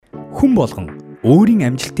Хүн болгон өөрийн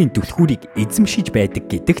амжилтын түлхүүрийг эзэмшиж байдаг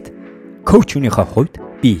гэдэгт коуч хүнийхээ хувьд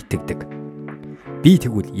би итгэдэг. Би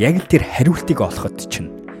тэгвэл яг л тэр хариултыг олоход чинь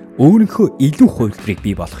өөрийнхөө илүү хувилбарыг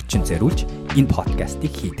бий болгох чинь зориулж энэ подкастыг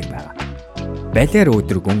хийдэг байгаа. Балиар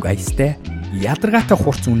өдрөг өнгө аястай ядаргаатай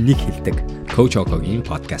хурц үннийг хэлдэг коуч Огогийн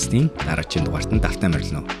подкастын дараагийн дугаарт нь давтаа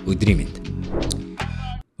морилно. Өдрийн мэнд.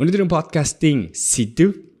 Өнөөдрийн подкастын сэдэв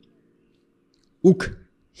үг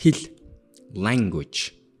хэл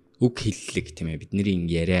language үг хэллэг тийм ээ, бидний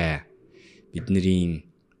яриа, бидний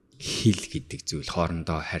хэл гэдэг зүйл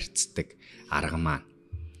хоорондоо харьцдаг арга маань.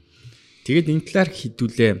 Тэгээд энэ талаар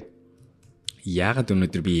хэдүүлээ яагаад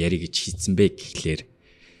өнөөдөр би ярих гэж хийсэн бэ гэхлээр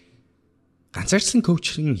ганцаарсан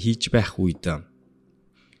коучинг хийж байх үед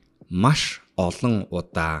маш олон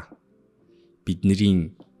удаа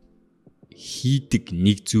бидний хийдэг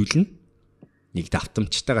нэг зүйл нь нэг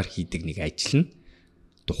давтамжтайгаар хийдэг нэг ажил нь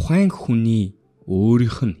тухайн хүний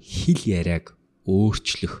өөрийнх нь хэл яриаг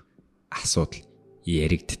өөрчлөх асуудал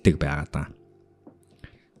яригддаг байгаа даа.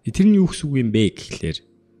 Тэрний юу гэсэн үг юм бэ гэхлээр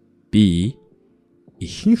би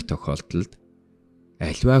ихэнх тохиолдолд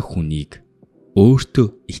альва хүнийг өөртөө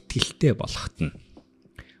итгэлтэй болгоход нь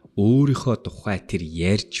өөрийнхөө тухай тэр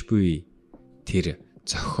ярьж буй тэр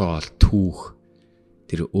зохиол түүх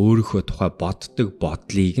тэр өөрийнхөө тухай боддог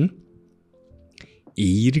бодлыг нь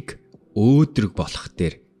эерэг өөдрөг болох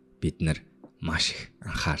дээр бид нар маш их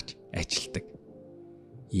анхаарч ажилладаг.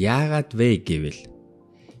 Яагаад вэ гэвэл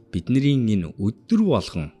бидний энэ өдөр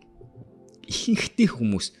болгон ихэнхдээ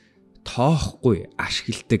хүмүүс тоохгүй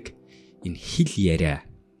ашигладаг энэ хэл яриа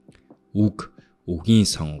үг үгийн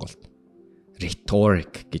сонголт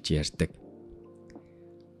rhetoric гэж ярьдаг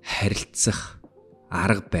харилцах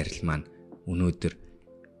арга барил маань өнөөдөр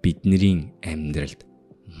бидний амьдралд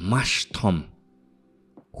маш том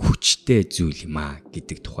хүчтэй зүйл юм а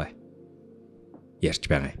гэдэг тухай ярьж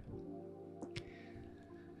байгаа юм.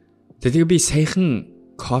 Тэгээд би саяхан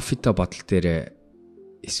кофетой бодол дээр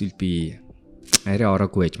эсвэл би арай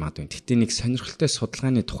ороогүй байж магадгүй. Тэгтээ нэг сонирхолтой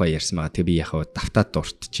судалгааны тухай ярьсан байгаа. Тэгээ би яхаа давтаад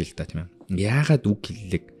дуртчихъя л да тийм ээ. Яагаад үг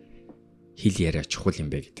хэллэг хэл яриа чухал юм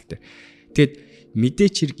бэ гэдэг дээр. Тэгэд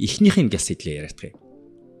мэдээч хэрэг эхнийхийг гяс хэлээ яриадах юм.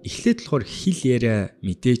 Эхлээд болохоор хэл яриа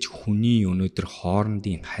мэдээж хүний өнөөдөр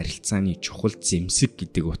хоорондын харилцааны чухал зэмсэг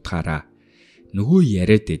гэдэг утгаараа нөгөө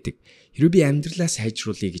яриад байдаг. Хэрвээ би амьдралаа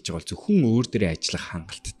сайжруулъя гэж бол зөвхөн өөр дээрээ ажиллах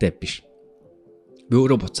хангалттай биш. Би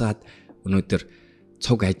өөрөө буцаад өнөөдөр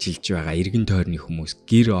цуг ажиллаж байгаа эргэн тойрны хүмүүс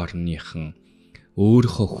гэр орныхан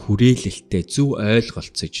өөрийнхөө хүрээлэлтэй зөв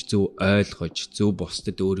ойлголцож, зөв ойлгож, зөв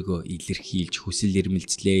бусдад өөрийгөө илэрхийлж, хүсэл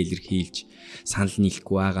эрмэлзлээ илэрхийлж, санал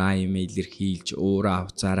нийлэхгүй байгаа юм илэрхийлж,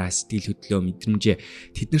 өөрөө авцаараа сэтгэл хөдлөө мэдрэмжээ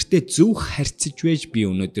тэднэртэй зөв харьцаж байж би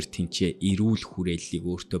өнөөдөр тэнцээ эрүүл хүрээллийг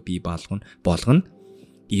өөртөө бий болгоно.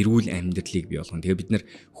 Эрүүл амьдралыг бий болгоно. Тэгээ бид нар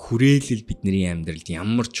хүрээлэл бидний амьдралд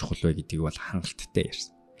ямар чухал вэ гэдгийг бол хангалттай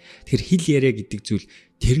ярьсан. Тэгэхээр хэл яриа гэдэг зүйл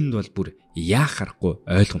тэрэнд бол бүр яах аргагүй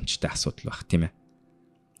ойлгомжтой асуудал баг тийм ээ.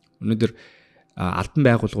 Өнөөдөр албан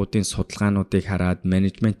байгууллагуудын судалгаануудыг хараад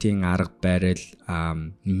менежментийн арга барил,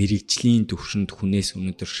 мэрэгжлийн төвшөнд хүнээс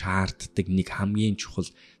өнөөдөр шаарддаг нэг хамгийн чухал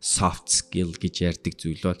soft skill гэж ярьдаг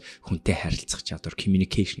зүйл бол хүнтэй харилцах чадвар,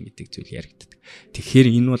 communication гэдэг зүйл яригддаг. Тэгэхээр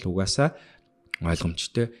энэ бол угаасаа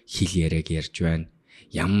ойлгомжтой хэл яриаг ярьж байна.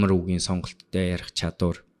 Ямар үгийн сонголттой ярих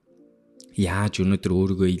чадвар, яаж өнөөдөр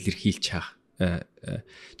өөрийгөө илэрхийлж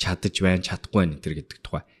чадаж байна, чадахгүй байна гэдэг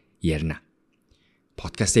тухай ярина.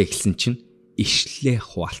 Подкастаа эхэлсэн чинь ишлэлээ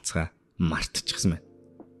хуваалцгаа мартчихсан байна.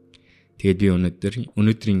 Тэгээд би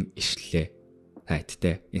өнөөдрийн ишлэлээ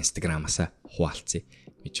тайттай Instagram-аас хуваалцъя.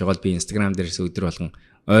 Мэдээж бол би Instagram дээрээс өдөр болгон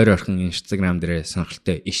ойр орхон Instagram дээр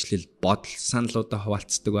сонирхолтой ишлэл, бодол, саналуудаа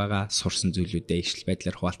хуваалцдаг байгаа, сурсан зүйлүүдээ ишлэл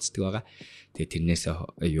байдлаар хуваалцдаг байгаа. Тэгээд тэрнээс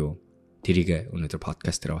тэрийг өнөөдөр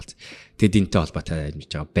подкаст дээр хуваалц. Тэгээд энэтэй холбоотой байж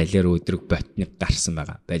байгаа балиар өдрөг ботныг гарсан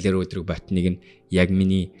байгаа. Балиар өдрөг ботныг нь яг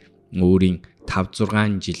миний өөрийн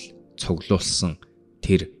 5-6 жил цуглуулсан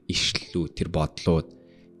тэр ишлэлүүд, тэр бодлууд,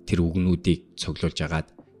 тэр үгнүүдийг цуглуулж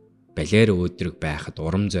агаад балиар өдрөг байхад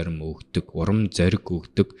урам зориг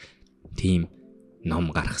өгдөг тийм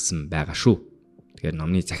ном гаргасан байгаа шүү. Тэгээд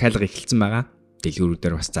номны захиалга эхэлсэн байгаа.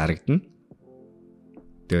 Дэлгүүрүүдээр бас зарагдана.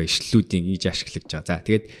 Тэгээ ишлэлүүдийг ийж ашиглаж байгаа. За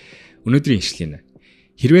тэгээд өнөөдрийн ишлэл нь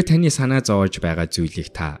хэрвээ таны санаа зовоож байгаа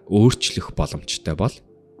зүйлийг та өөрчлөх боломжтой бол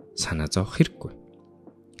санаа зовох хэрэггүй.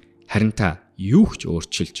 Харин та юу ч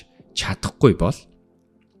өөрчилж чадахгүй бол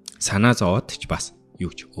санаа зовоод ч бас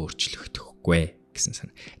юу ч өөрчлөгдөхгүй гэсэн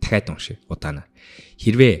санаа. Дахиад уншия удаанаар.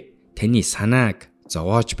 Хэрвээ таны санааг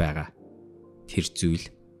зовоож байгаа тэр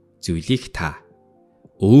зүйлийг та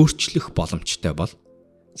өөрчлөх боломжтой бол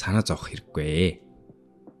санаа зовох хэрэггүй.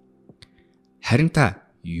 Харин та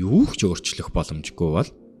юу ч өөрчлөх боломжгүй бол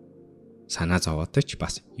санаа зовоотой ч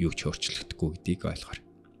бас юу ч өөрчлөгдөхгүй гэдгийг ойлгоор.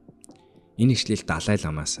 Энэ ишлэл Далай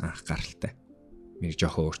ламаас анх гаралтай. Миний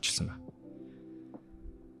жоохон өөрчилсөн байна.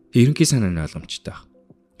 Ерөнхий санаа нь ойлгомжтой байна.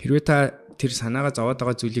 Хэрвээ та тэр санаагаа зовоод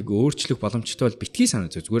байгаа зүйлийг өөрчлөх боломжтой бол битгий санаа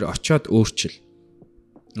зов. Зүгээр очиод өөрчил.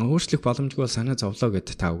 Өөрчлөх боломжгүй бол санаа зовлоо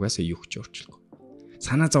гэдээ та угаасаа юу ч өөрчлөхгүй.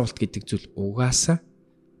 Санаа зовлт гэдэг зүйл угаасаа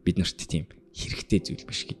биднэрт тийм хэрэгтэй зүйл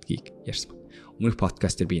биш гэдгийг ярьсан. Өмнөх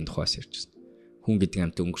подкаст дээр би энэ тухайс ярьжсэн. Хүн гэдэг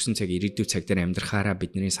амт өнгөрсөн цаг ирээдүйн цаг дээр амьдрахаараа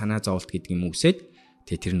бидний санаа зовлт гэдэг юм үсээд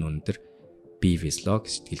тэр нь өнөөдөр бие физиолог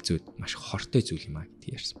сэтгэл зүйд маш хортой зүйл юм а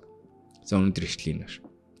гэдгийг ярьсан. За өнөөдөр ишлэлийн нэр.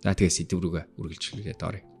 За тэгээ сэдв рүүгээ үргэлжлүүлээд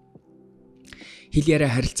оръё. Хэл яриа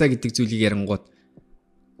харилцаа гэдэг зүйлийг ярангууд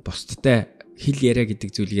бусдтай хэл яриа гэдэг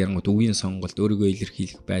зүйлийг ярангууд үгийн сонголт, өөрийгөө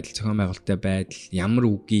илэрхийлэх байдал, зохион байгуулалттай байдал, ямар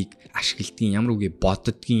үгийг ашигладгийг, ямар үгийг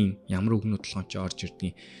боддгийг, ямар үгнүүд толгойч орж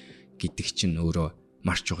ирдгийг гэдэг чинь өөрөө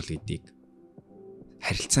маш чухал гэдгийг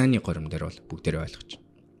харилцааны горимд дээр бол бүгдээрээ ойлгож байна.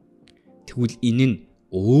 Тэгвэл энэ нь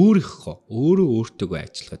өөрийнхөө өөртөөгөө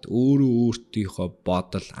ажиллахад өөртөөхөө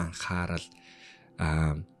бодол, анхаарал,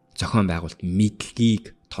 зохион байгуулалт,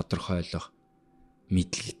 мэдлэгийг тодорхойлох,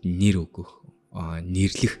 мэдлэгт нэр өгөх,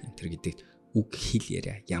 нэрлэх энэ төр гэдэг үг хэл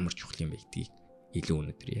яриа ямар чухал юм бэ гэдгийг илүү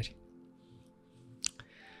өнөөдөр ярив.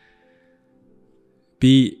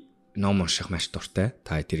 Би ном унших маш дуртай.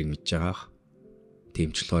 Та тэрийг мэдж байгаах.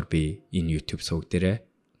 Тэмчлэгээр би энэ YouTube сувг дээр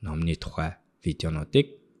номны тухай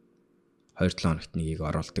видеонуудыг 2-7 хоногт нэгийг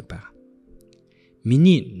оруулдаг байгаа.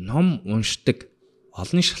 Миний ном уншдаг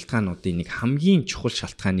олон шалтгаануудын нэг хамгийн чухал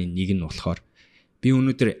шалтгааны нэг нь болохоор би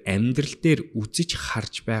өнөөдөр амьдрал дээр үзэж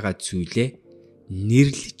харж байгаа зүйлээ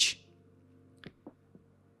нэрлэж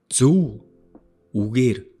зөв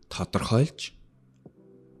үгээр тодорхойлж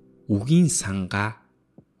үгийн сангаа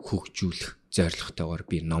хөгжүүлэх зорилготойгоор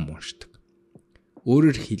би ном уншдаг.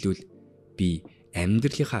 Өөрөөр хэлбэл би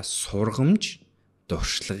амьдралынхаа сургамж,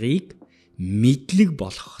 дуршлагыг мэдлэг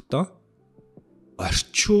болгохдоо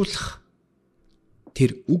орчуулах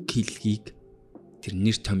тэр үг хэллэгийг, тэр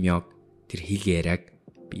нэр томьёог, тэр хэл яриаг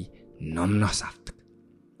би номноос авдаг.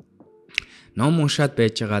 Ном уншаад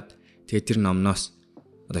байжгаад тэгээ тэр номноос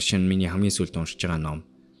одоо шинэ миний хамгийн сүүлд уншиж байгаа ном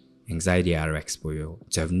Anxiety RX буюу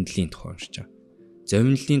зовнилын тухай уншиж байгаа.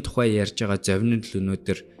 Зовнилын тухай ярьж байгаа зовнил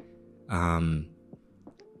өнөөдөр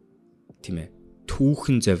тийм ээ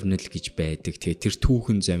түүхэн зовнил гэж байдаг. Тэгээ тэр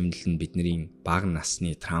түүхэн зовнил нь бидний бага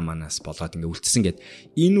насны трауманаас болоод ингээ үлдсэн гэд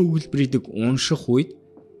энэ өгүүлбэрийг унших үед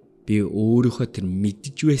би өөрийнхөө тэр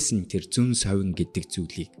мэдж байсан тэр зүн совин гэдэг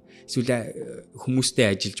зүйлийг эсвэл хүмүүстэй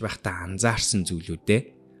ажиллаж байхдаа анзаарсан зүйлүүдээ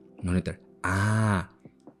өнөөдөр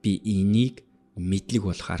би энийг мэдлэг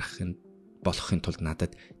болохын тулд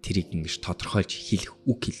надад тэрийг ингэж тодорхойлж хэлэх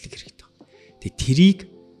үг хэллэг хэрэгтэй. Тэгээ тэрийг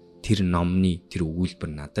тэр номны тэр өгүүлбэр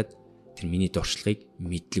надад тэр миний дуршлагыг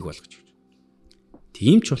мэдлэг болгож өгч.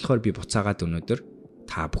 Тийм ч болохоор би буцаагаад өнөөдөр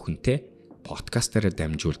та бүхэнтэй подкастаараа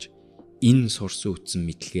дамжуулж энэ сурсан үтсэн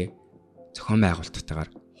мэдлэгээ зохион байгуулалттайгаар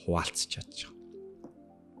хуваалцаж чадж байгаа.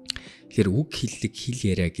 Тэгэхээр үг хэллэг, хэл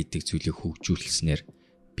яриа гэдэг зүйлийг хөгжүүлснээр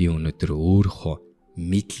би өнөөдөр өөрийнхөө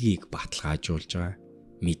мэдлэгийг баталгаажуулж байгаа,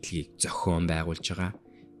 мэдлэгийг зохион байгуулж байгаа,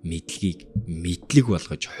 мэдлэгийг мэдлэг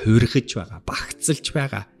болгож хуургаж байгаа, багцлж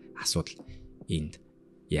байгаа асуудал энд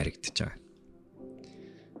яригдж байгаа.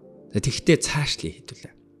 Тэгэхдээ цаашлие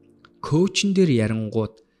хэдүүлээ. Коучн дээр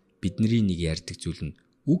ярангууд бидний нэг ярьдаг зүйл нь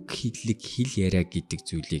үг хэллэг, хэл яриа гэдэг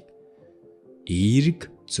зүйлийг эерэг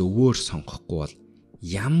зөвөөр сонгохгүй бол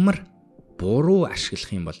ямар буруу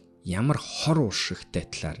ашиглах юм бол ямар хор уушигтай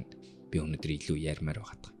талаар нь би өнөөдөр илүү ярмаар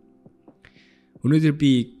байгаа. Өнөөдөр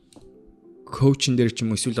би коучн дээр ч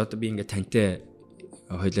юм уу эсвэл одоо би ингээ тантай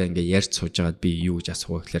хоёлаа ингээ ярьж сууж байгаад би юу гэж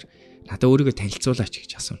асуух вэ гэхээр надад өөрийгөө танилцуулаач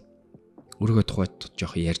гэж асууна. Өөрийгөө тухайд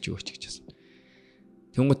жоох ярьж өгөөч гэж асууна.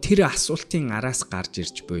 Тэгвэл тэр асуултын араас гарч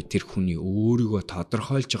ирж буй тэр хүний өөрийгөө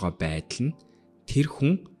тодорхойлж байгаа байдал нь тэр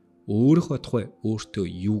хүн өөрийнхөө тухай өөртөө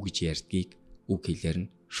юу гэж ярьдгийг үг хэлээр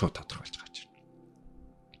нь шууд тодорхойлж гарч ирнэ.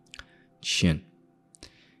 Жишээ нь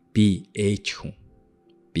би ээж хүн,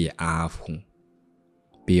 би аав хүн,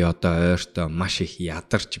 би одоо ойртоо маш их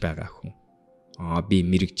ядарч байгаа хүн. Би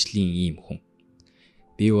мэрэгжлийн ийм хүн.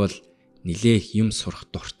 Би бол нэлээх юм сурах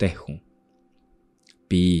дуртай хүн.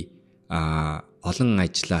 Би олон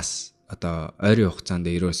ажлаас одоо ойрын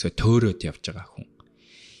хугацаанд ерөөсөө төөрөөд явж байгаа хүн.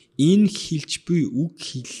 Энэ хэлж буй үг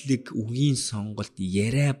хэллэг, үгийн сонголт,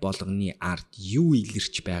 яриа болгоны ард юу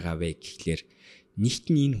илэрч байгаа вэ гэхлээр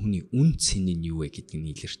нэгт нь энэ хүний үн цэн нь юу вэ гэдгийг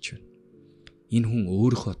нь илэрч байна. Энэ хүн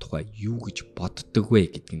өөрийнхөө тухай юу гэж боддог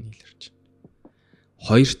вэ гэдгийг нь илэрч байна.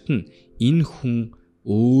 Хоёрт нь энэ хүн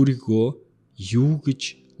өөрийгөө юу гэж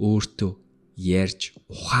өөртөө ярьж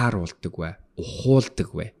ухааруулдаг вэ, ухуулдаг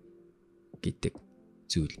вэ гэдэг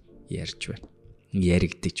зүйл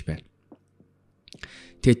яригдаж байна.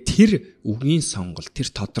 Тэгээ тэр үгийн сонголт,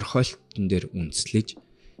 тэр тодорхойлолтон дээр үндэслэж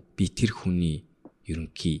би тэр хүний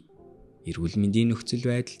ерөнхий эрүүл мэндийн нөхцөл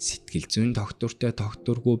байдал, сэтгэл зүйн тогтвортой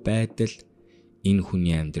тогтворгүй байдал, энэ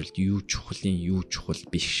хүний амьдралд юу чухал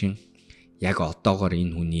бишин, яг одоогоор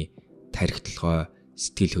энэ хүний тархитлагой,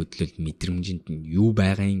 сэтгэл хөдлөл, мэдрэмжинд нь юу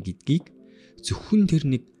байгаа юм гэдгийг зөвхөн тэр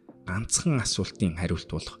нэг ганцхан асуултын хариулт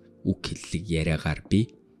болох үг хэллэг яриагаар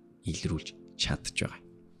би илрүүлж чадж байгаа.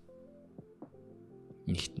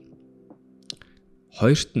 Нэгт нь.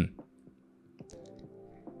 Хоёрт нь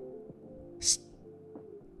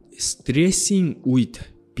стрессийн үед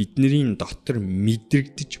бидний дотор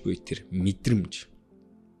мэдрэгдэж буй тэр мэдрэмж,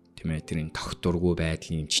 тийм ээ, тэр энэ тогтворгүй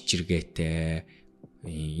байдлын чичиргээтэй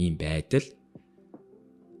ийм байдал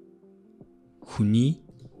хүний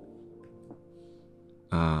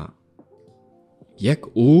яг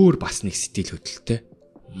өөр бас нэг сэтгэл хөдлөлтэй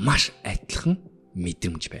маш адилхан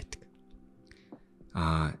мэдрэмж байдаг.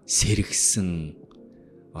 Сэргсэн,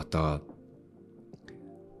 одоо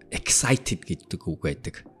excited гэдэг үг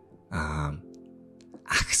байдаг.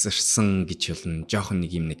 Агсарсан гэж болно. Жохон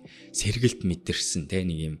нэг юм, нэг сэргэлт мэдэрсэн, те,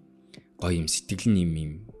 нэг юм гоё юм, сэтгэл нь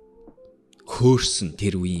юм хөөрсөн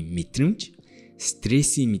тэр үеийн мэдрэмж,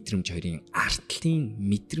 стрессийн мэдрэмж хоёрын артлын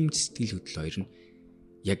мэдрэмж, сэтгэл хөдлөл хоёр нь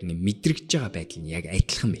яг нэг мэдрэгдэж байгаа байдал нь яг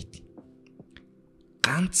адилхан байдаг.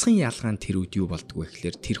 Ганцхан ялгаа нь тэр үед юу болдгоо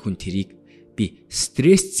гэхээр тэр хүн тэрийг би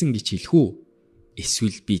стресссэн гэж хэлэх үү?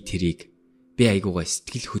 Эсвэл би тэрийг би айгуугаа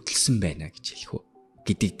сэтгэл хөдлсөн байна гэж хэлэх үү?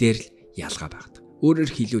 Гэдэг дээр л ялгаа багт. Өөрөөр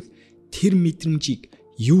хэлбэл тэр мэдрэмжийг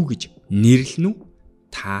юу гэж нэрлэнэ үү?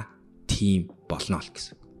 Та тийм болно л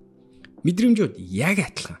гэсэн. Мэдрэмжүүд яг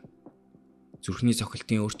адилхан. Зүрхний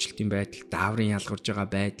цохилтын өөрчлөлтийн байдал, дааврын ялгарч байгаа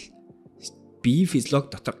байдал, бие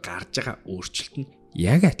физиологи дотор гарч байгаа өөрчлөлт нь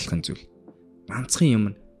яг адилхан зүйл. Ганцхан юм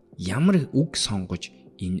нь ямар үг сонгож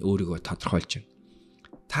энэ өөрийгөө тодорхойлж байна.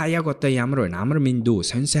 Та яг одоо ямар байна? Амар мэндүү,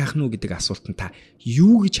 сонь сайхан уу гэдэг асуултанд та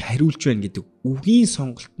юу гэж хариулж байна гэдэг үгийн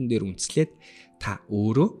сонголтын дээр үндэслээд та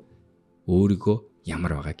өөрийгөө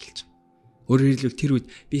ямар байгааг хэлж байна. Өөрөөр хэлбэл тэр үед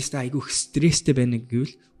би айгүй стресстэй байна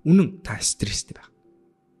гэвэл үнэн та стресстэй байна.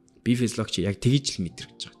 Бие физиологч яг тэгж л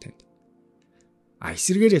мэдрэгдэж байгаа танд.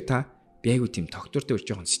 Эсвэргээрээ та би айгүй тийм тогтвортой болж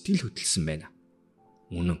жоохон сэтгэл хөдлсөн байна.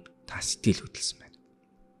 Үнэн та сэтгэл хөдлсөн байна.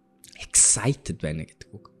 Excited байна гэдэг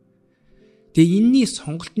үг. Тэгээ энэний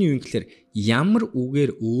сонголтны юу гэхээр ямар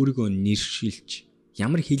үгээр өөрийгөө нэршилж,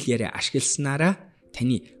 ямар хэл яриа ашигласнараа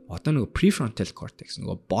таны одоо нөгөө prefrontal cortex,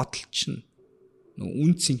 нөгөө бодол чинь, нөгөө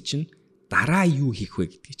үнцэн чинь дараа юу хийх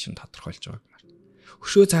вэ гэдгийг чинь тодорхойлж байгаа юм.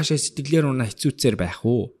 Хөшөө цаашаа сэтгэлээр унаа хэцүүцээр байх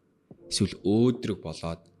уу? Эсвэл өөдрөг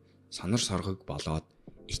болоод, сонор соргог болоод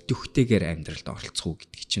итвэхтэйгээр амьдралд оролцох уу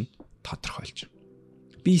гэдгийг чинь тодорхойлж байгаа.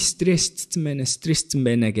 Би стрессцсэн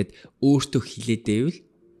байна гэд өөртөө хэлээд байвал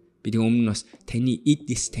би тэг өмнө нь бас таны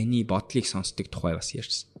эдис, таны бодлыг сонсдог тухай бас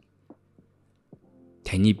ярьсан.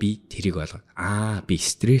 Таны би тэрийг ойлгоод би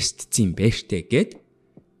стрессцсэн байштай гэд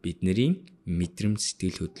бидний мэдрэмж,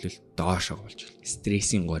 сэтгэл хөдлөл доошоо болж байна.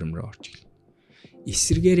 Стрессийн горим руу орж ирнэ.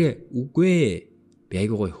 Эсвэргээрээ үгүй би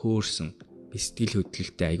айгуугой хөөрсөн, би сэтгэл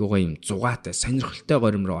хөдлөлтэй айгуугой юм зугаатай, сонирхолтой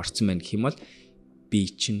горим руу орсон байна гэх юм бол би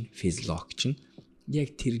чинь физиолог чинь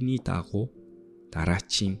яг тэрний дагуу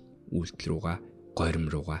дараачийн үйлдэл рүүгээ, горим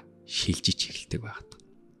руугаа шилжиж эхэлдэг байна.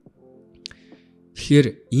 Тэгэхээр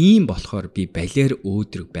ийм болохоор би балиар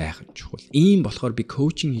өөдрөг байх нь чухал. Ийм болохоор би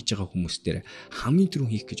коучинг хийж байгаа хүмүүстээр хамгийн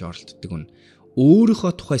түрүүн хийх гэж оролддог нь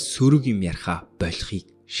өөрийнхөө тухай сөрөг юм ярихаа болохыг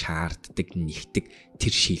шаарддаг, нэгдэг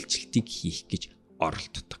тэр шилжилтийг хийх гэж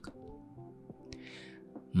оролддог.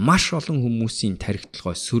 Маш олон хүмүүсийн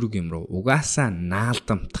тархитлагой сөрөг юм руу угаасаа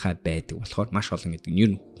наалдамтгай байдаг болохоор маш олон гэдэг нь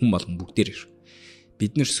ер нь хүн болгон бүгдээр шүү.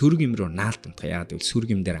 Бид нэр сөрөг юм руу наалдамтгай. Яагаад гэвэл сөрөг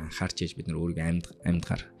юм дээр анхаарч ээж бид нар өөрийгөө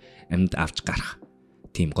амьд авч гарах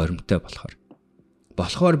тийм горимтой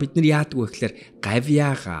болохоор бид нар яадаг вэ гэхээр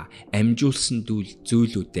гавьяага амжуулсан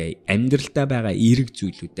зүйлүүдээ, амьдралдаа байгаа эерэг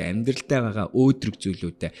зүйлүүдээ, амьдралдаа байгаа өөдрөг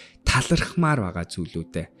зүйлүүдээ, талархмаар байгаа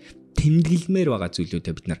зүйлүүдээ, тэмдэглэмээр байгаа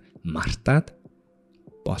зүйлүүдээ бид нар мартаад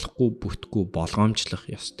болохгүй бүтггүй болгоомжлох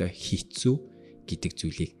ёстой хийцүү гэдэг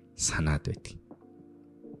зүйлийг санаад байдаг.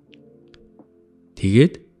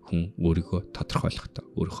 Тэгээд хүн өөрийгөө тодорхойлохдоо,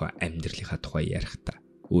 өөрийнхөө амьдралынхаа тухай ярихдаа,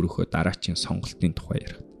 өөрийнхөө дараачийн сонголтын тухай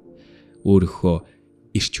ярихдаа, өөрийнхөө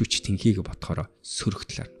ирч хүч тэнхийг бодохороо сөрөг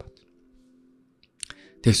талаар нь бод.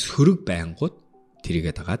 Тэгээ сөрөг байнгут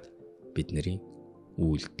тэрийгээ дагаад бидний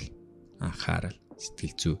үйлдэл, анхаарал,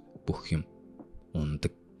 сэтгэл зүй бүх юм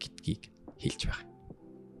ундаг гэдгийг хэлж байгаа.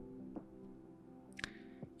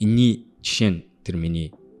 Энийний жишээ нь тэр миний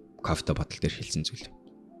кофе бодол дээр хэлсэн зүйл.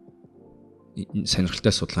 Сонирхолтой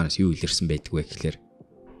судалгаанаас юу илэрсэн байдаг вэ гэхээр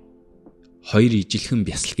хоёр ижилхэн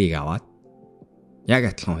бясалгыг аваад яг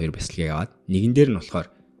адилхан хоёр бясалгыг аваад нэгэн дээр нь болохоор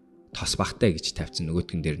тос багтай гэж тавьсан,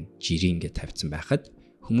 нөгөөтгөн дээр нь жирийн гэж тавьсан байхад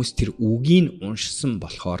хүмүүс тэр үгийг уншсан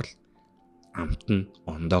болохоор л амт нь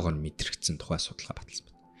ондоогоор мэдрэгдсэн тухай судалгаа баталсан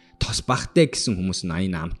байна. Тос багтай гэсэн хүмүүс нь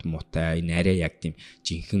энэ амт муутай, энэ арай яг тийм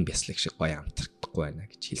жинхэнэ бясалгаг шиг гоё амтардахгүй байна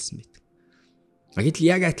гэж хэлсэн байдаг. Гэтэл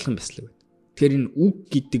яг адилхан бясалгаг байна. Тэгэхээр энэ үг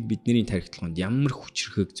гэдэг бидний тархитлаганд ямар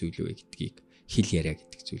хүчрхэг зүйл вэ гэдгийг хэл яриа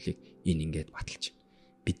гэдэг зүйлийг энэ ингээд баталж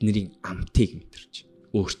бидний амтыг мэдэрч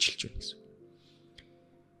өөрчилж байна гэсэн.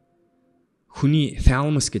 Хүний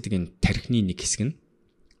thalamus гэдэг энэ тархины нэг хэсэг нь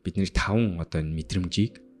бидний 5 одоо энэ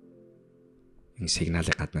мэдрэмжийг энэ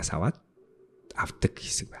сигналыг гаднаас авдаг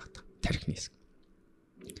хэсэг байдаг. Тархины хэсэг.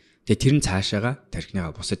 Тэгээ тэр нь цаашаага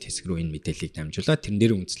тархиныгаа бусад хэсэг рүү энэ мэдээллийг дамжуулаад тэрэн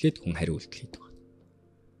дээр үндэслээд хүн хариу үйлдэл хийдэг байна.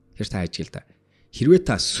 Тэр та ажил да. Хэрвээ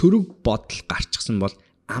та сөрөг бодол гарчихсан бол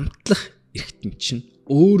амтлах эргэтэн чинь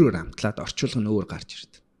өөрөөр амтлаад орчуулга нь өөр гарч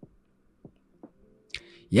ирдэг.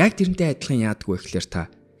 Яг тэрнтэй адилхан яадаг вэ гэхээр та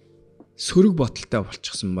сөрөг бодолтой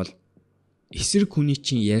болчихсон бол эсрэг хүний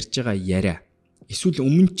чинь ярьж байгаа яриа эсвэл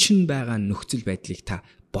өмнө чинь байгаа нөхцөл байдлыг та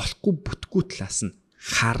болохгүй бүтггүй талаас нь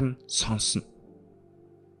харна, сонсно.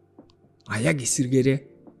 Яг эсрэгээрээ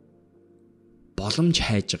боломж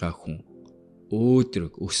хайж байгаа хүн,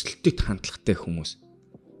 өөдрөг, өсөлтөд хандлагатай хүмүүс.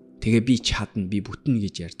 Тэгээ би чадна, би бүтнэ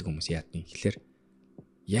гэж ярьдаг хүмүүс яадаг юм гэхээр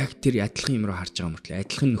яг тэр адилхан юм руу харж байгаа мөртлөө,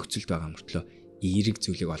 адилхан нөхцөлд байгаа мөртлөө эерэг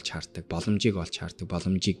зүйлийг олж хардаг, боломжийг олж хардаг,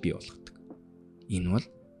 боломжийг бий болгодог. Энэ бол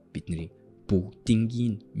бидний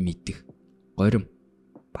бүгдингийн мэдэх горим,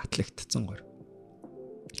 батлагдсан горим.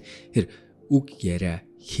 Тэр үг яриа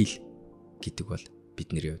хэл гэдэг бол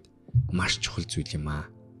бидний хувьд маш чухал зүйл юм аа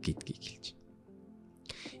гэдгийг хэлж.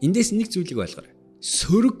 Эндээс нэг зүйлийг ойлгоорой.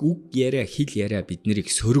 Сөрөг үг яриа, хэл яриа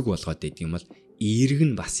биднийг сөрөг болгоод байдаг юм бол эерэг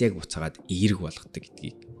нь бас яг буцаагаад эерэг болгодог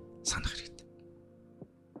гэдгийг санах хэрэгтэй.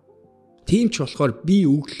 Тийм ч болохоор би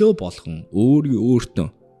өглөө болгон өөртөө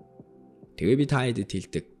тэгээ би та хэдэд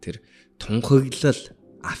хэлдэг тэр тунхаглал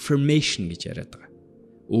affirmation гэж яриад байгаа.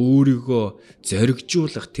 Өөрийгөө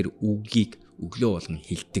зоригжуулах тэр үгийг өглөө болгон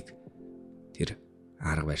хэлдэг тэр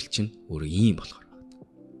арга барил чинь өөрөө ийм болохоор байна.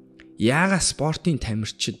 Яагаад спортын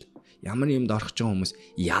тамирчид ямар юмд орох ч хүмүүс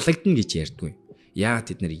ялагдана гэж ярьдгүй. Яагаад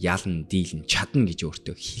тэд нэр ялна, дийлэн, чадна гэж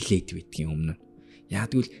өөртөө хэлээд байдгийн өмнө.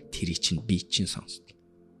 Яагаад гэвэл тэрий чинь би чинь сонсдог.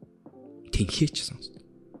 Тэнхээч сонсдог.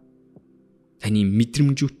 Таны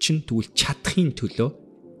мэдрэмжүүд чинь тэгвэл чадахын төлөө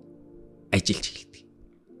ажиллаж эхэлдэг.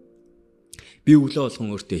 Би өглөө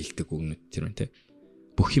болгон өөртөө хэлдэг үгнүүд тэр үнэ.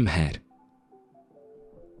 Бүх юм хайр.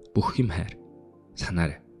 Бүх юм хайр.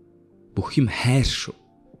 Санаарай. Бүх юм хайр шүү.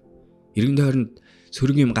 Иргэн тойронд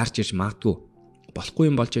сөрөг юм гарч ирж магадгүй.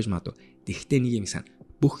 Болохгүй юм болж иж магадгүй. Тэгтээ нэг юм сан.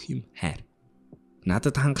 Бүх юм хайр.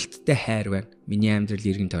 Надад хангалттай хайр байна. Миний амьдрал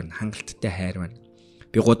иргэн тойронд хангалттай хайр байна.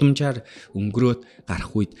 Би гудамжаар өнгөрөөд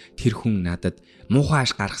гарах үед тэр хүн надад муухай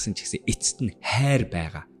аш гаргасан ч гэсэн эцэст нь хайр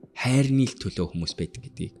байгаа. Хайрны л төлөө хүмүүс байдаг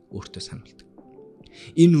гэдгийг өөртөө сануулдаг.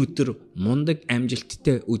 Энэ өдөр мундаг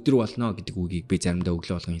амжилттай өдөр болно гэдэг үгийг би заримдаа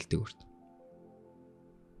өглөө болгон хэлдэг өрт.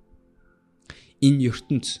 Энэ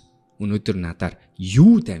ертөнц өнөөдөр надаар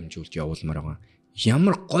юу дамжуулж явуулмаар байгаа,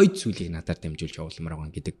 ямар гоё зүйлийг надаар дамжуулж явуулмаар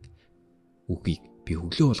байгаа гэдэг үгийг би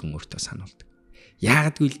өглөө болгон өөртөө сануулдаг.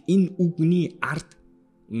 Яагад гэвэл энэ үгний ард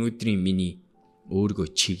өнөөдрийн миний өөрийгөө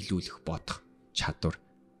чиглүүлэх бодох чадвар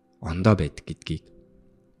ондоо байдаг гэдгийг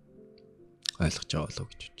ойлгож байгаа болов уу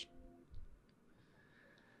гэж бодож.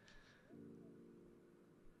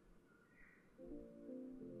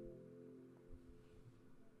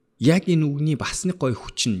 Яг энэ үгний бас нэг гоё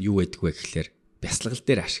хүч нь юу байдаг вэ гэхээр бясалгал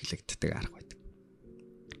дээр ашиглагддаг арга байдаг.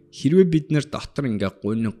 Хэрвээ бид нэр дотор ингээ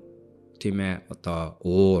гуниг тийм ээ одоо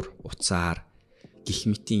уур, уцаар гих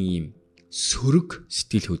мэтийн ийм сөрөг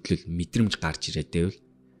сэтгэл хөдлөл мэдрэмж гарч ирээд байвал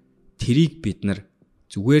тэрийг бид нар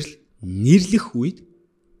зүгээр л нэрлэх үед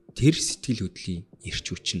тэр сэтгэл хөдлийн эрч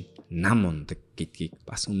хүч нь нам ундаг гэдгийг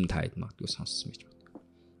бас өмнө та хэд магадгүй сонссон байж байна.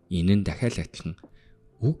 Энэ нь дахиад адилхан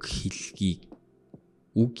үг хэллэгийг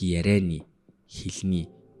үг ярианы хэлний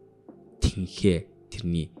тэнхээ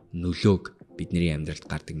тэрний нөлөөг бидний амьдралд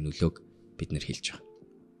гардаг нөлөөг бид нар хэлж байгаа.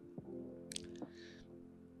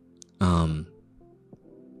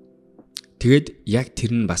 Тэгэд яг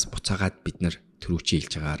тэр нь бас буцаагаад бид нар түрүүчийн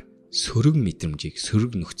хэлж байгаагаар сөрөг мэдрэмжийг,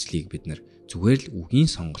 сөрөг нөхцөлийг бид нар зүгээр л үгийн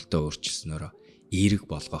сонголтоо өөрчилснөөрөө эерэг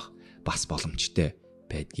болгох бас боломжтой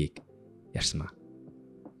байдгийг ярьсан ба.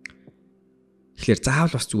 Тэгэхээр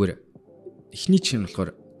заавал бас зүгээр эхний чинь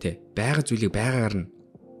болохоор тий байгаа зүйлийг байгаагаар нь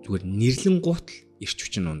зүгээр нэрлэн гуутал эрч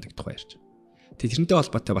хүчин ундаг тухай ярьж байгаа. Тэгээ тэрнтэй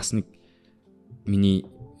холбоотой бас нэг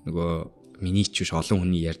миний ч биш олон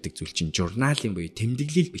хүний ярьдаг зүйл чинь журналын буюу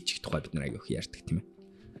тэмдэглэл бичих тухай бид нар аяг их ярьдаг тийм ээ.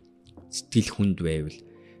 Сэтгэл хүнд байвал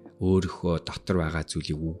өөрийнхөө дотор байгаа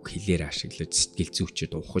зүйлийг үг хэлээр ашиглаж сэтгэл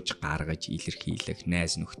зүйчэд ухаж гаргаж илэрхийлэх,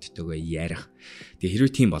 найз нөхдөдөө ярих. Тэгээ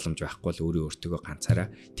хэрвээ тийм боломж байхгүй бол өөртөө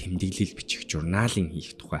ганцаараа тэмдэглэл бичих, журналын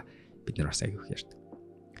хийх тухай бид нар бас аяг их ярьдаг.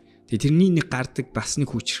 Тэгээ тэрний нэг гардаг бас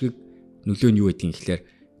нэг хүчрэг нөлөө нь юу гэдгийг ихлээр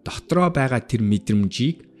дотроо байгаа тэр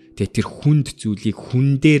мэдрэмжийг тэгээ тэр хүнд зүйлийг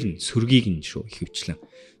хүн дээр нь сөргийг нь шүү ихэвчлэн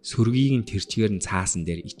сөргийг нь тэр чигээр нь цаасан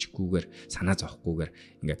дээр ичгүүгээр санаа зовхгүйгээр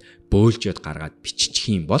ингээд бөөлжөд гаргаад биччих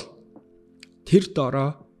юм бол тэр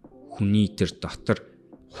дороо хүний тэр дотор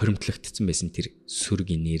хуримтлагдсан байсан тэр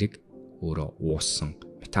сөргийн нэрэг өөрөө уусан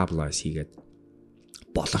метаболиз хийгээд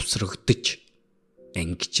боловсрогдож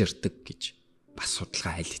ангижирдаг гэж бас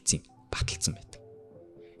судалгаа хэлсэн баталсан байдаг.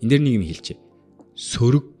 Энд дэр нэг юм хэлчихэ.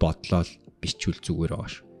 Сөрөг бодлол бичвэл зүгээр байгаа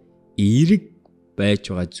шүү. Эерэг байж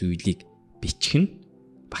байгаа зүйлийг бичих нь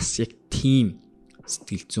бас яг тийм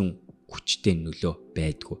сэтгэл зүйн хүчтэй нөлөө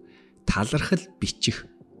байдгүй. Талархал бичих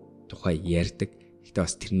тухай ярьдаг. Гэхдээ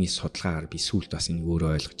бас тэрний судалгаагаар би сүүлд бас энийг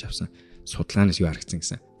өөрөө ойлгож авсан. Судалгаанаас юу харагдсан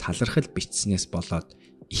гэсэн. Талархал бичснээс болоод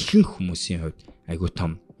ихэнх хүмүүсийн хувьд айгүй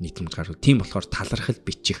том нийтмж гарав. Тийм болохоор талархал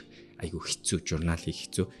бичих айгүй хэцүү, журнал хийх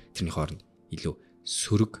хэцүү. Тэрний хооронд илүү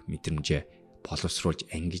сөрөг мэдрэмжээ боловсруулж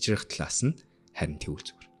ангижрах талаас нь харин тэгвэл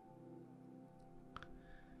зүгээр.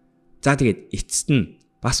 За тэгээд эцэст нь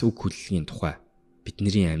бас үг хүллэгийн тухай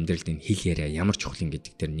бидний амьдралд энэ хэл яриа ямар чухал юм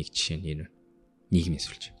гэдэг дээр нэг жишээ нь нийгмийн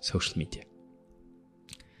сүлж, сошиал медиа.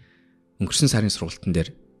 Өнгөрсөн сарын сургалтын дээр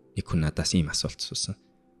нэг хүн надаас ийм асуулт асуусан.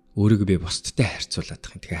 Өөрийгөө би бусдтай харьцуулаад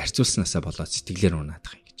байгаа юм. Тэгээ харьцуулснаасаа болоод сэтгэлээр унаад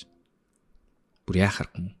байгаа юм гэж. Бүр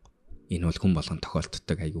яахаргүй юм. Энэ бол хүн болгон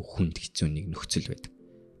тохиолддог айгүй хүнд хэцүү нэг нөхцөл байдаг.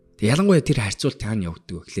 Тэгээ ялангуяа тэр харьцуул таана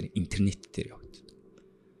явагддаг вэ гэхээр интернет дээр явагддаг.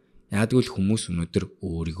 Яагтвэл хүмүүс өнөөдөр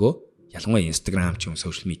өөрийгөө ялангуяа Instagram ч юм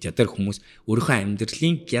сошиал медиа дээр хүмүүс өөрийнхөө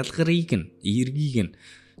амьдралын гялгарыг нь, эергийг нь,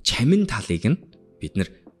 чамин талыг нь бид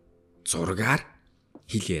нар зургаар,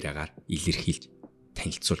 хэл яриагаар илэрхийлж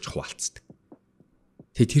танилцуулж хуваалцдаг.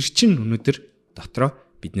 Тэгээ тэр чинь өнөөдөр дотроо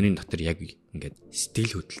бидний дотор яг ингээд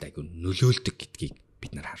сэтгэл хөдлөлт айгүй нөлөөлдөг гэдгийг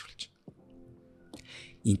бид нар харуулж байна.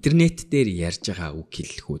 Интернет дээр ярьж байгаа үг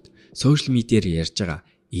хэллэгүүд, сошиал медиаар ярьж байгаа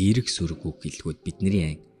эерэг сөрөг үг хэллэгүүд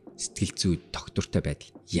бидний сэтгэл зүй доктортой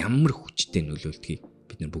байдал ямар хүчтэй нөлөөлдгийг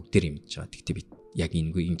бид нар бүгдээр мэдж байгаа. Гэхдээ бид яг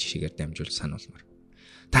энэ жишээгээр дамжуул сануулмаар.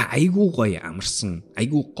 Та айгүй гоё амарсан,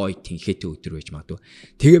 айгүй гоё тэнхээтэй өдөр байж магадгүй.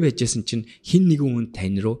 Тэгээ байжсэн чинь хин нэгэн хүн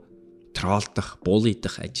тань руу троллдох,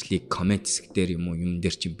 булидах ажлыг комент хэсэг дээр юм уу юм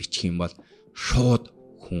дээр чинь бичих юм бол шууд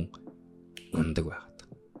хүн ундаг байгаад.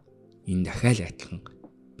 Энэ дахиад адилхан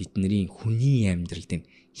бидний хүний амьдралд энэ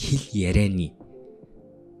хэл ярианы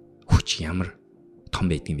хүч ямар том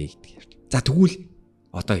байдгийг бэ гэдэг ярьж. За тэгвэл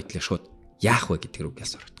одоо хэдлээ шууд яах вэ гэдэг рүү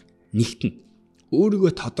асуух. Нэгт нь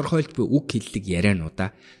өөрийгөө тодорхойлж буй үг хэллэг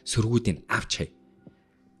яриануудаа сөргүүдийг авч хай.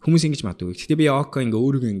 Хүмүүс ингэж магадгүй. Гэхдээ би ингээ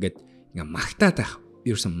өөрийгөө ингээ магтаад байх.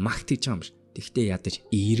 Би юусан магтиж байгаа юм биш. Тэгтээ ядаж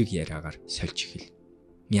эерэг яриагаар сольж ихэл.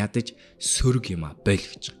 Ядаж сөрөг юм а боль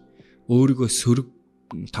гэж. Өөрийгөө сөрөг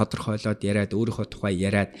тодорхойлоод яриад өөрийнхөө тухай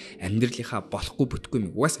яриад амьдралынхаа болохгүй бүтгүй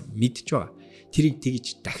юм угаасаа мэдж байгаа. Тэрийг тэгж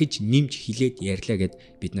дахиж нэмж хилээд ярьлаа гэд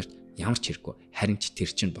бид нарт ямар ч хэрэггүй. Харин ч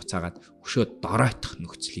тэр чинь буцаагаад өшөө доройтох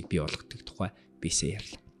нөхцөлийг бий болгодог тухай бисээ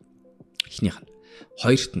ярьлаа. Эхнийх нь.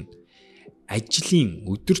 Хоёрт нь ажлын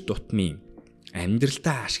өдөр тутмын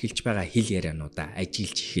амьдралдаа ашиглаж байгаа хэл яриануудаа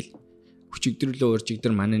ажиглаж ихэл. Өчигдөрлөө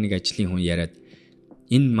уржигдэр манай нэг ажлын хүн яриад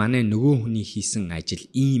энэ манай нөгөө хүний хийсэн ажил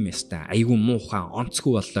ийм яста айгүй муухай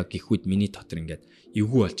онцгүй боллоо гэхүүд миний дотор ингээд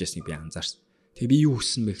эвгүй болж ясныг би анзаарсан. Тэгээ би юу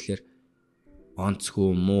хүссэн бэ гэхээр онцгүй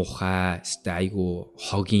муухай яста айгүй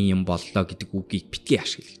хогийн юм боллоо гэдэг үгийг битгий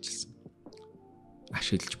ашиглаж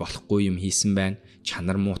ашиглаж болохгүй юм хийсэн байна,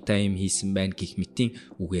 чанар муутай юм хийсэн байна гэх мэтийн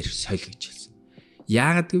үгээр солигж хэлсэн.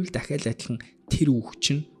 Яагаад гэвэл дахиад адилхан тэр үг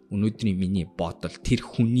чинь өнөөдрийн миний бодол, тэр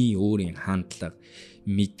хүний өөрийн хандлага,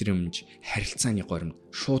 мэдрэмж, харилцааны горимд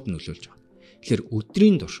шууд нөлөөлж байгаа. Тэгэхээр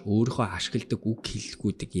өдрийн турш өөрийнхөө ашигладаг үг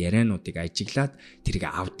хэллэгүүдийг яриануудыг ажиглаад тэрийг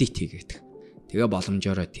аудит хийгээд тэгээ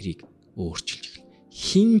боломжоор тэрийг өөрчилж эхэлнэ.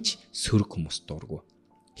 Хинч сөрөг хүмүүс дургу.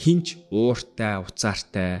 Хинч ууртай,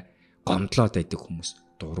 уцаартай, гомдлоод байдаг хүмүүс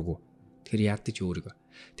дургу. Тэгэхээр ядаж өөрийгөө.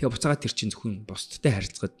 Тэгээ буцаага тэр чинь зөвхөн бусдтай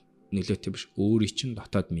харилцахад нөлөөтэй биш, өөрийн чинь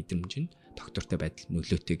дотоод мэдрэмж нь доктортой байдал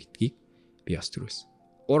нөлөөтэй гэдгийг би бас төрүүлсэн.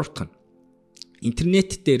 Гуравт нь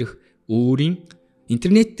интернет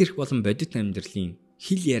дээрх болон бодит амьдралын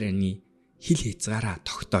хэл ярианы хэл хязгаараа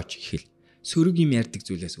тогтоож ихэл. Сөрөг юм ярьдаг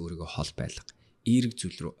зүйлээс өөрийгөө хол байлга. Эерэг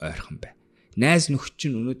зүйл рүү ойрхон бай. Найз нөхөд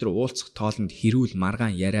чинь өнөөдөр уулзах тоолонд хэрүүл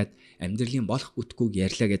маргаан яриад амьдралын болох бүтгүүг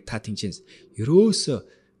ярьлаа гэд та тэнцэнс ерөөсө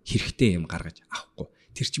хэрэгтэй юм гаргаж авахгүй.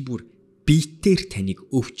 Тэр чинь бүр биетээр таныг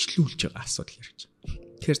өвчлүүлж байгаа асуудал ярьж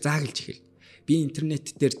байгаа. Тэгэхээр зааглаж эхэл. Би интернет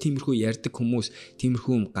дээр тиймэрхүү ярьдаг хүмүүс,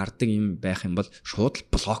 тиймэрхүү юм гардаг юм байх юм бол шууд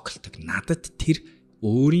блоклдог. Надад тэр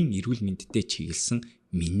өөрийн эрүүл мэндэд чиглэсэн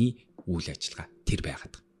миний үйл ажиллагаа тэр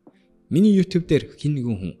байгаад. Миний YouTube дээр хин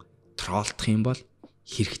нэгэн хүн троллдох юм бол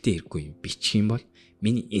хэрэгтэй хэрэггүй юм бичих юм бол,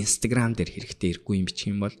 миний Instagram дээр хэрэгтэй хэрэггүй юм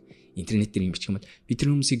бичих юм бол, интернет дээр юм бичих юм бол би тэр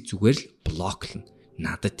хүмүүсийг зүгээр л блоклно.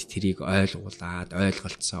 Надад тэрийг ойлгуулад,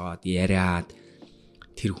 ойлголцоод, яриад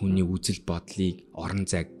тэр хүний үзэл бодлыг орон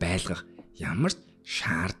зайг байлгах ямар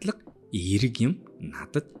шаардлага эерэг юм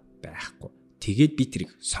надад байхгүй. Тэгээд би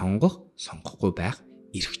тэрийг сонгохгүй байх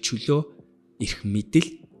эрх чөлөө, эрх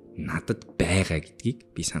мэдэл надад байгаа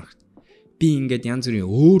гэдгийг би санах. Би ингээд янз бүрийн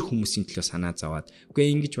өөр хүмүүсийн төлөө санаа зовоод үгүй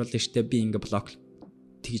ингэж болно штэ би ингээд блок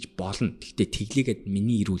тэгж болно. Гэхдээ тэглээгээд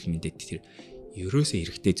миний эрүүл мэндэд тэр ерөөсөө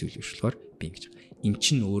эрэхтэй зүйл биш болохоор би ингэж эн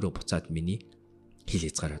чин өөрөө буцаад миний хил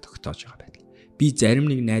хязгаараа тогтоож байгаа байдал. Би зарим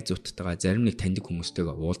нэг найзуудтайгаа, зарим нэг таньдаг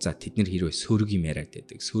хүмүүстэйгээ уулзаад тэд нар хэрвээ сөрөг юм яриад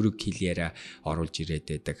байдаг, сөрөг хэл яриа оруулж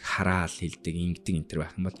ирээд байдаг, хараал хэлдэг, ингэдэг энэ төр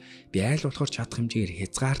байх юм бол би айл болохоор чадах хэмжээгээр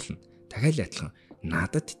хязгаарлана. Дахиад адилхан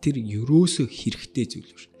надад тэр ерөөсөө хэрэгтэй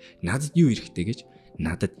зүйл биш. Надад юу хэрэгтэй гэж?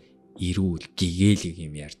 Надад эрүүл, гэгээлэг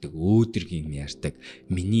юм ярьдаг, өөдрөг юм ярьдаг,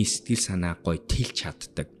 миний сэтгэл санаа гоё тэлж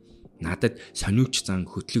чаддаг. Надад сониуч зан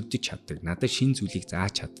хөтлөгдөж чаддаг, надад шин зүйлийг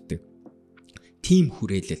зааж чаддаг. Тим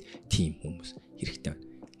хүрээлэл, тим хүмүүс хэрэгтэй байна.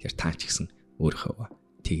 Тэгэхээр та ч гэсэн өөрийнхөө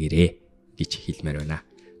тэгэрээ гэж хэлмээр байна.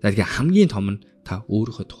 За тэгэхээр хамгийн том нь та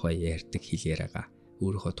өөрийнхөө тухай ярьдаг хэл яриагаа,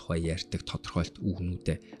 өөрийнхөө тухай ярьдаг тодорхойлт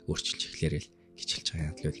үгнүүдэд өөрчилж эхлээрэй гэж хэлж байгаа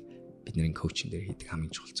юм бол бидний коучинг дээр хийдэг хамгийн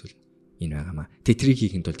чухал зүйл энэ байгаамаа. Тэгээ трийг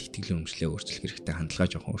хийхэд бол итгэлийн өмчлөлөө өөрчлөх хэрэгтэй, хандлага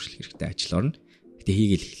жоохон өөрчлөх хэрэгтэй ажил орно. Гэтэ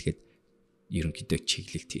хийгээл эхлэхэд ерөнхийдөө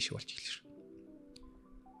чиглэл тийш болж эхэлж байна.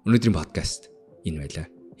 Өнөөдрийн подкаст энэ байлаа.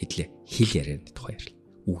 Хэдлээ хэл ярианы тухай ярил.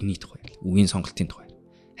 Үгний тухай ярил. Үгийн сонголтын тухай ярил.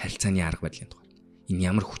 Харилцааны арга барилын тухай. Энэ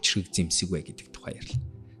ямар хүчрэг зэмсэг вэ гэдэг тухай ярил.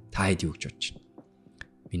 Та хэд юу гэж бодож байна?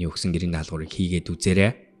 Миний өгсөн гэрийн даалгаврыг хийгээд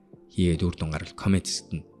үзээрэй. Хийгээд үр дүн гаргал комментсэд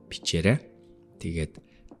нь бичээрэй. Тэгээд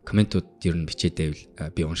комментууд ер нь бичээдээ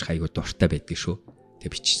би унших айгуу дуртай байдаг шүү.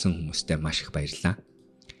 Тэгээд бичсэн хүмүүстээ маш их баярлалаа.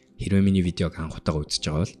 Хэрвээ миний видеог анх удаага үзэж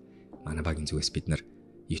байгаа бол манай багийн зүгээс бид нар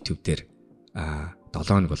YouTube дээр 7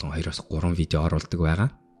 хоног болгон 2-3 видео оруулдаг байгаа.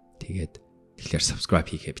 Тэгээд тэгэхээр subscribe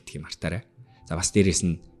хийхээ битгий мартаарай. За бас дээрэс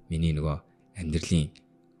нь миний нөгөө амьдралын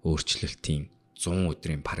өөрчлөлтийн 100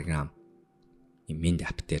 өдрийн програм Mind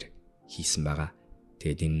app дээр хийсэн байгаа.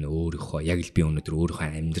 Тэгээд энэ өөрийнхөө яг л би өнөөдөр өөрийнхөө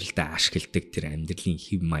амьдралдаа ашигладаг тэр амьдралын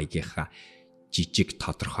хэв маягийнхаа жижиг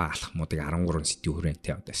тодорхой алхмуудыг 13 сэдвийн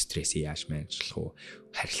хүрээндээ одоо стрессээ яаж менежлэх вэ?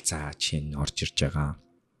 Харилцаа чинь орж ирж байгаа.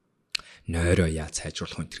 Нойроо яаж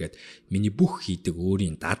сайжруулах вэ гэдгээд миний бүх хийдэг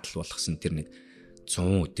өөрийн дадал болгосон тэр нэг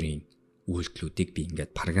 100 өдрийн үйлдэлүүдийг би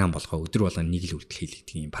ингээд програм болгоо өдөр болгоо нэг л үйлдэл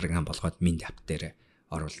хийлгдэг юм програм болгоод Mind app дээр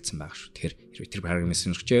оруулсан байгаа шүү. Тэгэхээр хэрвээ тэр програмыг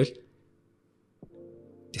сонирхож байвал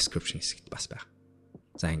description хэсэгт бас байна.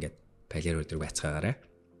 За ингээд балер өдөр байцгаагаарай.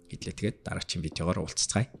 Гэдлээ тэгээд дараагийн видеогоор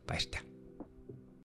уулзцгаая. Баяртай.